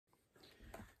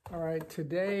All right,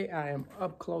 today I am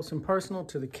up close and personal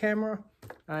to the camera.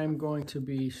 I am going to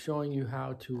be showing you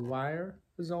how to wire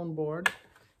the zone board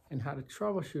and how to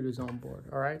troubleshoot a zone board.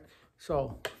 All right,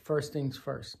 so first things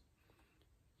first.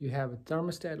 You have a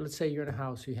thermostat. Let's say you're in a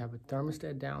house, you have a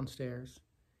thermostat downstairs.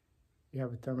 You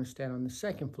have a thermostat on the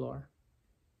second floor.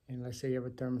 And let's say you have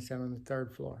a thermostat on the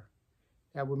third floor.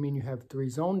 That would mean you have 3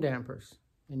 zone dampers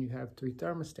and you have 3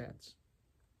 thermostats.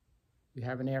 You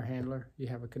have an air handler, you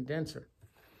have a condenser.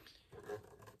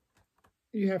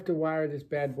 You have to wire this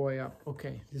bad boy up.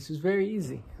 Okay, this is very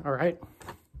easy, all right?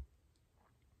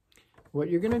 What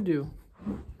you're gonna do,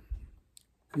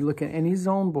 you look at any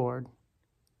zone board,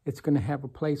 it's gonna have a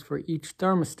place for each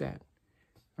thermostat,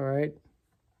 all right?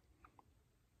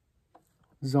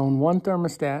 Zone 1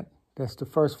 thermostat, that's the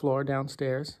first floor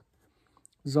downstairs.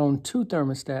 Zone 2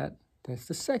 thermostat, that's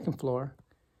the second floor.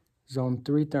 Zone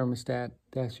 3 thermostat,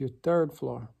 that's your third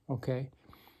floor, okay?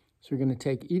 So you're going to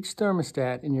take each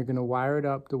thermostat and you're going to wire it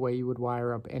up the way you would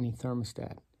wire up any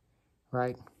thermostat,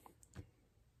 right?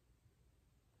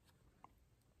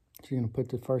 So you're going to put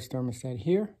the first thermostat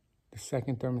here, the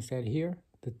second thermostat here,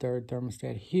 the third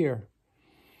thermostat here.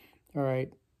 All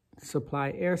right,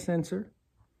 supply air sensor.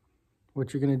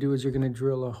 What you're going to do is you're going to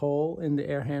drill a hole in the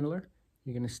air handler.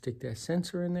 You're going to stick that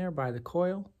sensor in there by the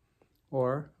coil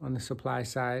or on the supply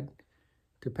side,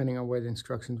 depending on where the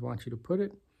instructions want you to put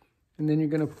it. And then you're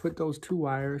going to put those 2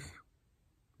 wires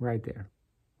right there,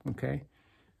 okay?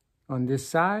 On this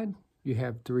side, you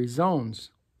have 3 zones.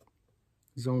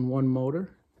 Zone 1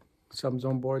 motor. Some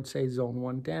zone boards say zone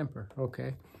 1 damper,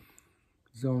 okay?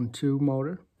 Zone 2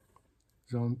 motor.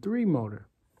 Zone 3 motor.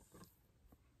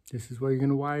 This is where you're going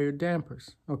to wire your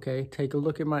dampers, okay? Take a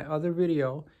look at my other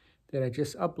video that I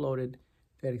just uploaded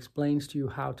that explains to you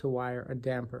how to wire a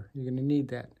damper. You're going to need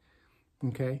that,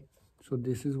 okay? So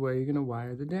this is where you're going to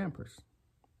wire the dampers.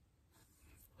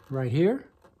 Right here,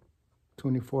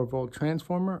 24-volt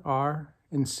transformer, R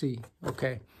and C.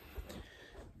 Okay.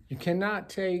 You cannot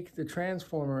take the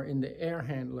transformer in the air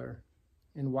handler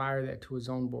and wire that to a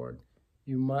zone board.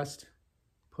 You must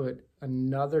put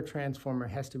another transformer.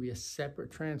 It has to be a separate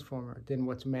transformer than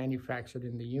what's manufactured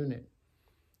in the unit.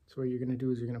 So what you're going to do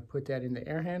is you're going to put that in the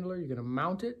air handler. You're going to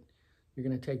mount it. You're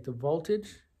going to take the voltage.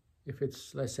 If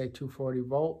it's, let's say, 240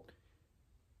 volt,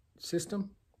 system,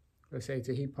 let's say it's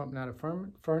a heat pump, not a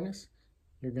furnace,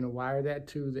 you're going to wire that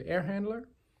to the air handler.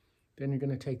 Then you're going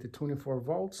to take the 24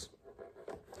 volts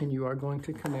and you are going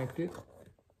to connect it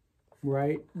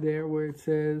right there where it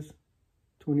says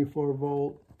 24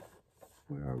 volt.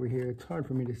 Where are we here? It's hard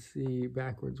for me to see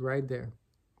backwards. Right there.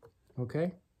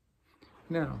 Okay?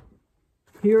 Now,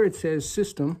 here it says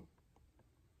system.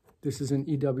 This is an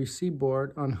EWC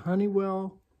board. On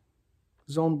Honeywell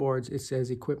zone boards, it says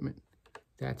equipment.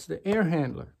 That's the air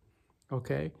handler,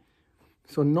 okay?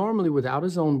 So normally without a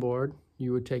zone board,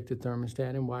 you would take the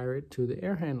thermostat and wire it to the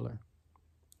air handler.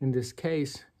 In this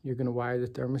case, you're going to wire the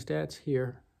thermostats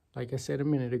here, like I said a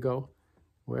minute ago,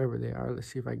 wherever they are. Let's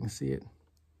see if I can see it.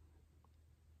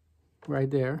 Right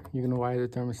there, you're going to wire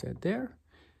the thermostat there.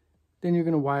 Then you're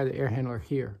going to wire the air handler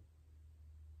here,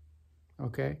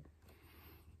 okay?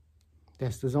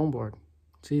 That's the zone board.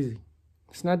 It's easy.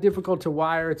 It's not difficult to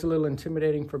wire. It's a little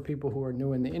intimidating for people who are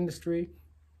new in the industry.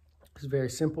 It's very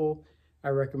simple. I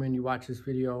recommend you watch this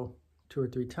video 2 or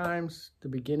 3 times, the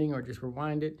beginning, or just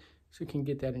rewind it so you can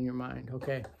get that in your mind,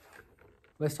 okay?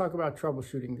 Let's talk about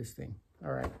troubleshooting this thing.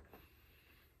 All right.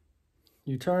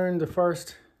 You turn the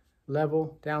first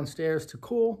level downstairs to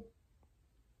cool.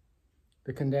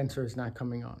 The condenser is not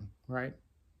coming on, right?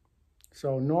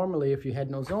 So normally if you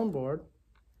had no zone board,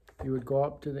 you would go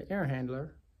up to the air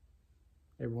handler.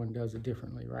 Everyone does it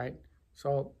differently, right?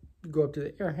 So you go up to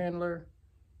the air handler.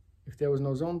 If there was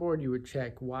no zone board, you would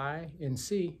check Y and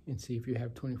see if you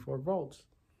have 24 volts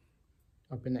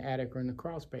up in the attic or in the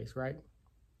crawl space, right?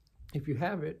 If you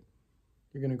have it,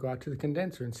 you're going to go out to the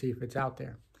condenser and see if it's out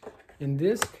there. In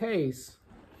this case,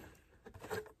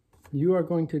 you are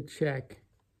going to check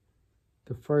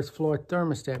the first floor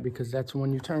thermostat because that's the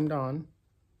one you turned on.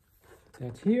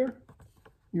 That's here.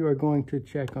 You are going to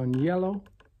check on yellow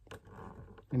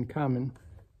and common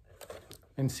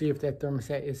and see if that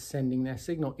thermostat is sending that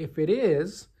signal. If it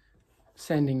is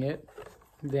sending it,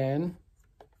 then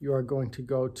you are going to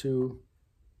go to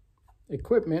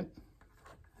equipment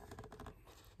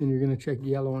and you're going to check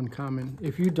yellow and common.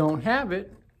 If you don't have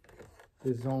it,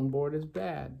 the zone board is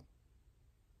bad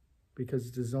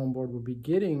because the zone board will be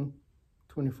getting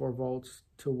 24 volts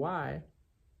to Y,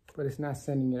 but it's not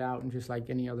sending it out, and just like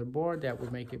any other board, that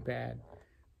would make it bad.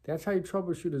 That's how you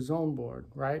troubleshoot a zone board,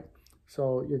 right?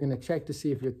 So you're going to check to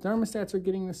see if your thermostats are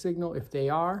getting the signal. If they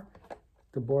are,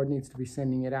 the board needs to be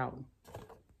sending it out.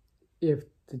 If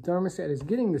the thermostat is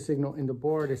getting the signal and the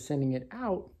board is sending it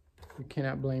out, you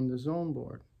cannot blame the zone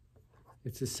board.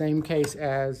 It's the same case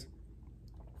as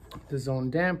the zone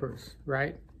dampers,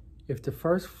 right? If the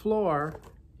first floor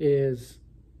is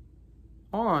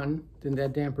on, then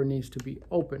that damper needs to be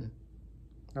open,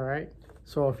 all right?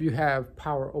 So if you have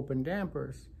power open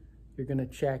dampers, you're gonna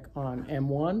check on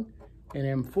M1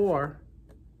 and M4,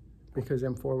 because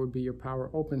M4 would be your power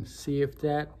open. See if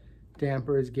that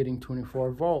damper is getting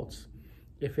 24 volts.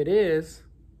 If it is,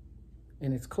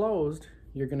 and it's closed,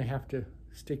 you're gonna have to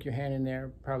stick your hand in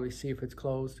there, probably see if it's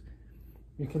closed.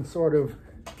 You can sort of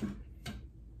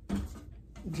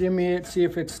jimmy it, see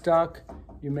if it's stuck.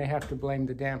 You may have to blame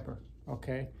the damper,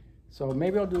 okay? So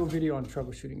maybe I'll do a video on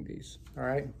troubleshooting these, all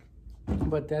right?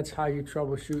 But that's how you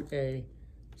troubleshoot a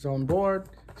zone board.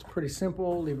 It's pretty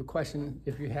simple. Leave a question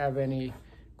if you have any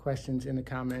questions in the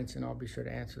comments, and I'll be sure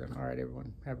to answer them. All right,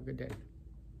 everyone, have a good day.